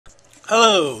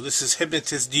Hello, this is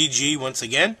Hypnotist DG once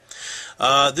again.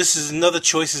 This is another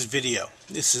choices video.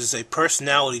 This is a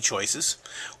personality choices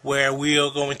where we are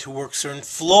going to work certain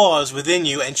flaws within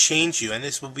you and change you, and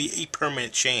this will be a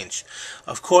permanent change.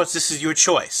 Of course, this is your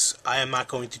choice. I am not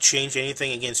going to change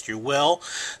anything against your will,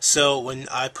 so when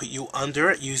I put you under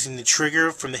it using the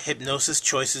trigger from the Hypnosis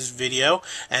Choices video,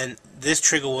 and this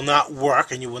trigger will not work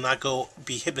and you will not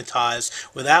be hypnotized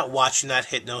without watching that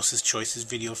Hypnosis Choices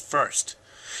video first.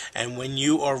 And when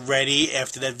you are ready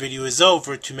after that video is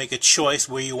over to make a choice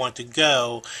where you want to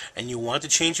go and you want to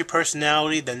change your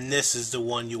personality, then this is the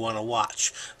one you want to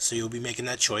watch. So you'll be making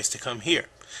that choice to come here.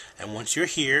 And once you're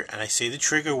here and I say the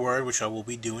trigger word, which I will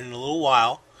be doing in a little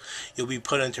while, you'll be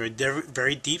put into a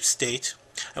very deep state,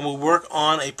 and we'll work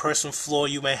on a personal flaw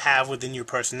you may have within your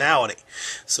personality.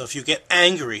 So if you get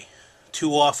angry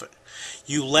too often,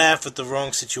 you laugh at the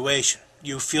wrong situation,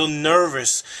 you feel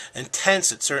nervous and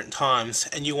tense at certain times,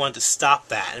 and you want to stop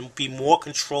that and be more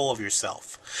control of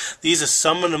yourself. These are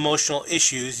some of the emotional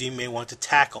issues you may want to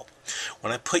tackle.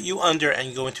 When I put you under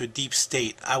and go into a deep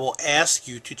state, I will ask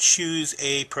you to choose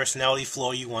a personality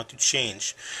flaw you want to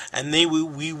change, and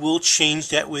we will change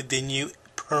that within you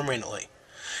permanently.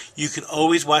 You can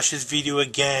always watch this video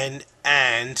again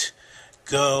and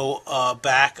go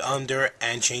back under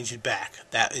and change it back.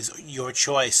 That is your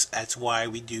choice. That's why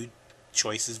we do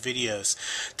choices videos,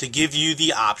 to give you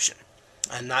the option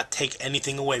and not take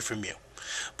anything away from you.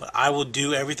 But I will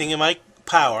do everything in my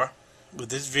power with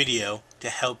this video to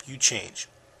help you change.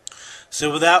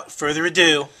 So without further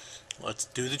ado, let's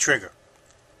do the trigger.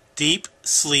 Deep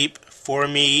sleep for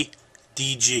me,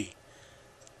 DG.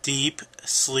 Deep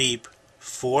sleep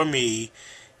for me,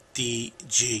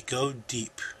 DG. Go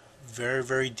deep.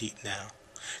 Very deep now.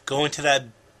 Go into that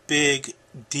big,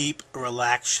 deep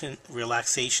relaxation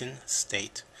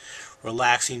state.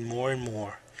 Relaxing more and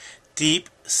more. Deep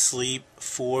sleep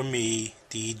for me,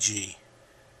 DG.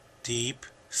 Deep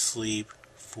sleep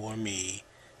for me,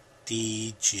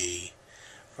 DG.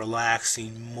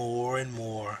 Relaxing more and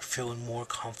more, feeling more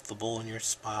comfortable in your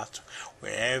spot,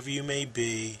 wherever you may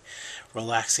be.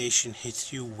 Relaxation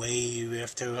hits you wave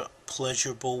after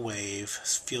pleasurable wave.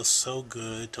 Feels so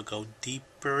good to go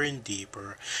deeper and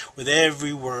deeper with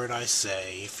every word I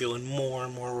say, feeling more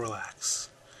and more relaxed.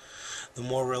 The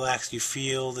more relaxed you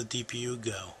feel, the deeper you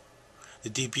go. The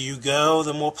deeper you go,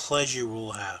 the more pleasure you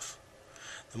will have.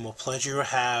 The more pleasure you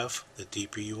have, the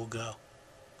deeper you will go.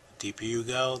 The deeper you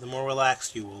go, the more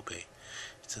relaxed you will be.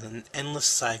 It's an endless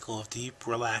cycle of deep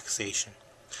relaxation.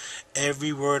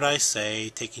 Every word I say,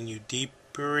 taking you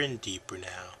deeper and deeper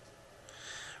now.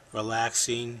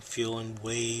 Relaxing, feeling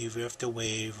wave after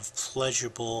wave of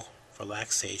pleasurable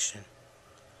relaxation.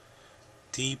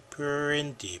 Deeper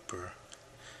and deeper.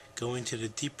 Going to the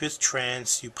deepest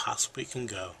trance you possibly can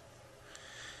go.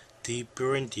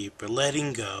 Deeper and deeper,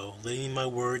 letting go, letting my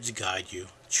words guide you,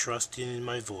 trusting in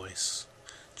my voice,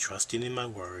 trusting in my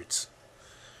words,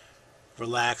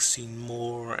 relaxing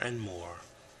more and more.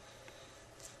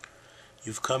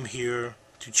 You've come here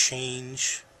to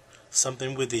change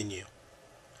something within you.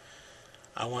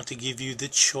 I want to give you the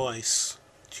choice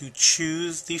to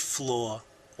choose the flaw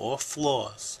or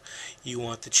flaws you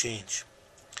want to change.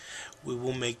 We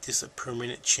will make this a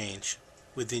permanent change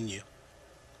within you,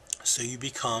 so you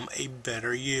become a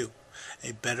better you,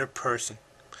 a better person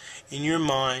in your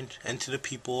mind and to the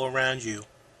people around you.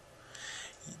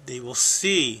 They will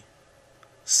see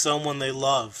someone they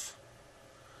love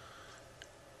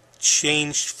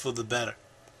changed for the better.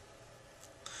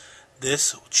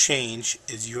 This change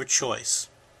is your choice.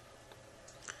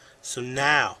 So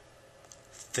now,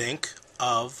 think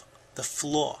of the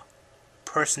flaw,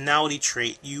 personality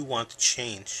trait you want to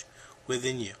change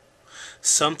within you.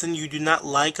 Something you do not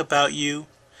like about you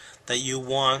that you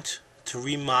want to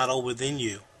remodel within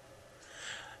you.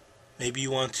 Maybe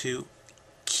you want to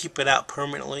keep it out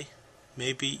permanently.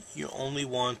 Maybe you only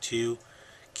want to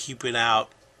keep it out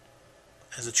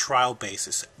as a trial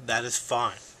basis. That is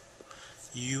fine.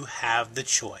 You have the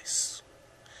choice.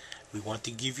 We want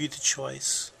to give you the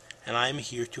choice, and I am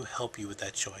here to help you with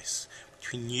that choice.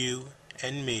 Between you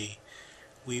and me,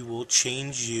 we will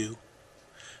change you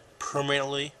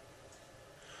permanently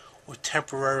or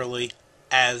temporarily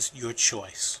as your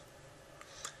choice.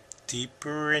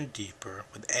 Deeper and deeper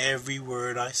with every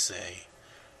word I say,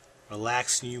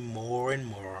 relaxing you more and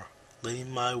more,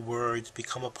 letting my words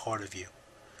become a part of you,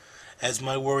 as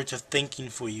my words are thinking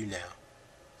for you now.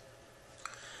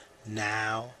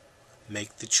 Now,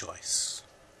 make the choice.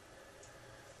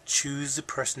 Choose the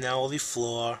personality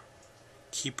flaw,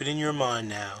 keep it in your mind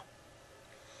now,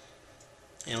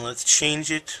 and let's change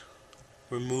it,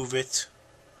 remove it,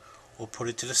 or put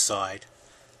it to the side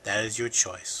That is your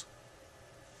choice.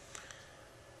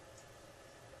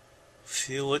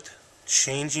 Feel it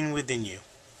changing within you.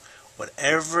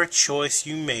 Whatever choice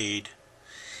you made,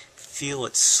 feel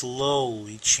it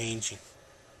slowly changing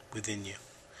within you.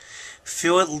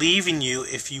 Feel it leaving you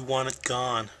if you want it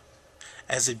gone,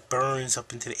 as it burns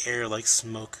up into the air like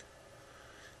smoke,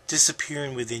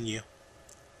 disappearing within you.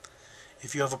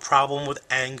 If you have a problem with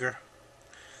anger,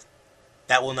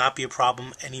 that will not be a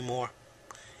problem anymore.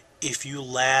 If you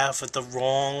laugh at the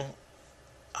wrong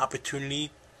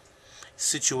opportunity,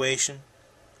 situation,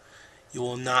 you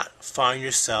will not find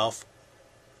yourself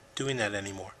doing that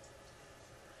anymore.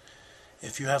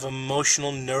 If you have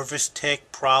emotional, nervous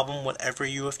tick problem, whatever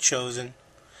you have chosen,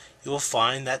 you will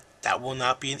find that that will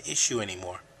not be an issue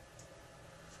anymore.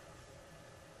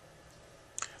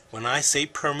 When I say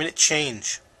permanent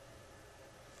change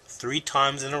 3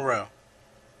 times in a row,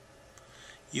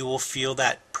 you will feel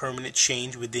that permanent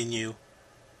change within you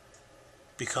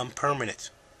become permanent,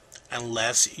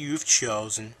 unless you've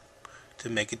chosen to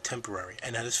make it temporary,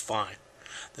 and that is fine.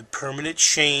 The permanent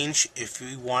change, if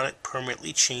you want it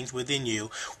permanently changed within you,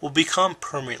 will become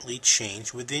permanently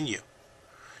changed within you.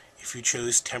 If you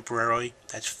chose temporarily,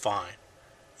 that's fine.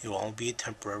 It will only be a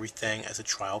temporary thing as a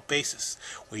trial basis,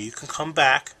 where you can come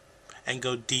back and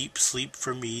go deep sleep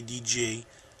for me, DG,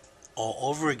 all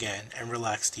over again and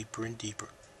relax deeper and deeper.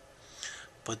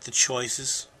 But the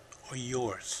choices are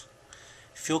yours.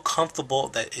 Feel comfortable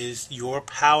that it is your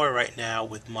power right now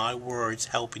with my words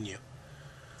helping you.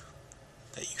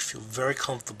 That you feel very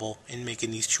comfortable in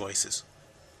making these choices.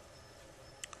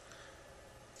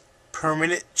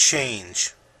 Permanent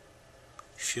change.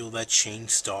 Feel that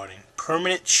change starting.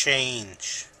 Permanent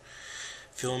change.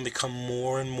 Feel them become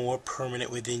more and more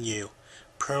permanent within you.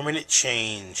 Permanent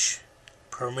change.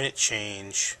 Permanent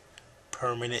change.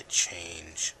 Permanent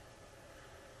change.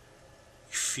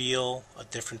 You feel a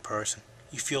different person.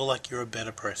 You feel like you're a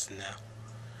better person now.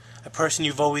 A person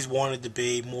you've always wanted to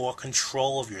be, more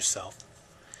control of yourself.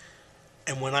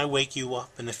 And when I wake you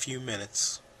up in a few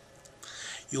minutes,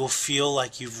 you'll feel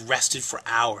like you've rested for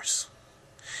hours.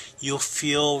 You'll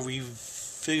feel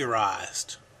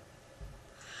revigorized,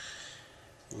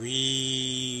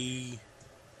 renewed.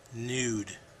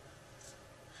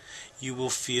 You will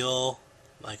feel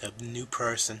like a new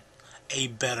person, a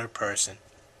better person.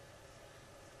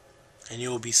 And you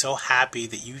will be so happy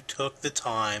that you took the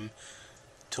time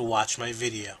to watch my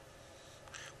video.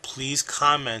 Please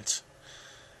comment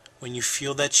when you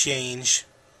feel that change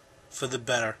for the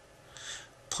better.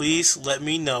 Please let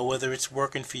me know whether it's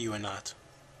working for you or not.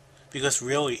 Because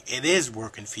really, it is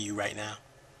working for you right now.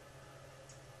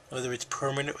 Whether it's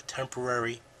permanent or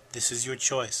temporary, this is your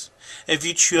choice. If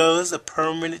you chose a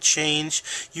permanent change,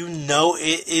 you know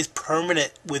it is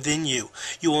permanent within you.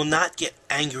 You will not get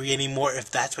angry anymore if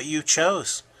that's what you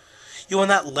chose. You will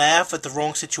not laugh at the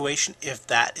wrong situation if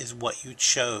that is what you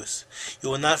chose.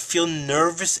 You will not feel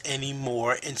nervous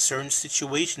anymore in certain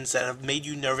situations that have made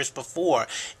you nervous before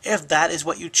if that is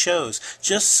what you chose.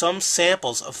 Just some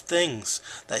samples of things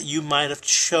that you might have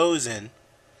chosen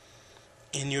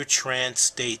in your trance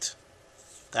state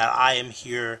that I am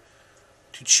here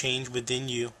to change within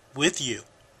you, with you.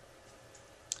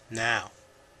 Now,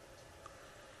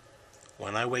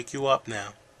 when I wake you up now,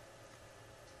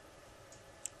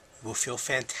 you will feel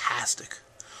fantastic,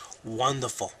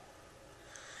 wonderful.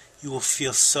 You will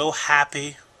feel so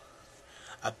happy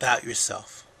about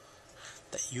yourself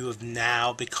that you have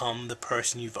now become the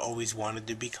person you've always wanted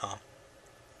to become.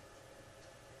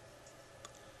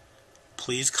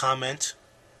 Please comment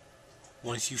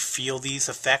once you feel these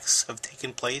effects have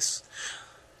taken place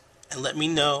and let me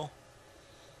know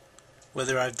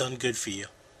whether I've done good for you.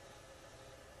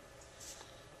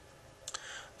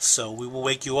 So we will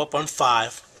wake you up on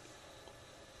 5.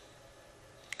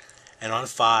 And on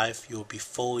 5, you will be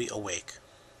fully awake.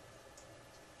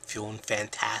 Feeling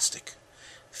fantastic.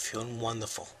 Feeling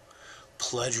wonderful.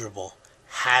 Pleasurable.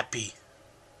 Happy.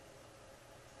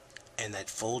 And that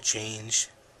full change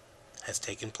has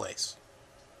taken place.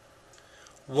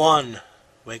 1,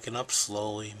 waking up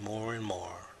slowly, more and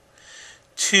more.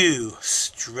 2,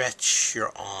 stretch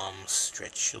your arms,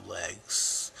 stretch your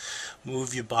legs.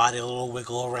 Move your body a little,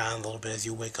 wiggle around a little bit as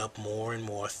you wake up more and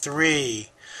more. 3,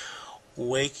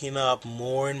 waking up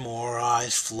more and more,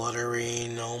 eyes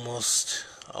fluttering, almost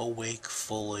awake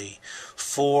fully.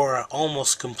 4,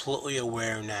 almost completely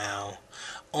aware now,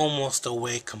 almost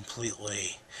awake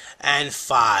completely. And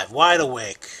 5, wide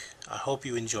awake. I hope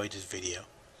you enjoyed this video.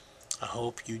 I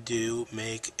hope you do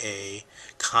make a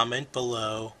comment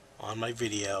below on my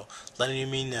video letting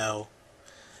me know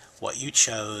what you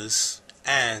chose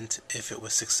and if it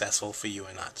was successful for you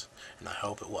or not. And I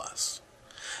hope it was.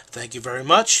 Thank you very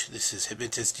much. This is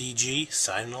Hypnotist DG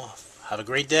signing off. Have a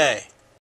great day.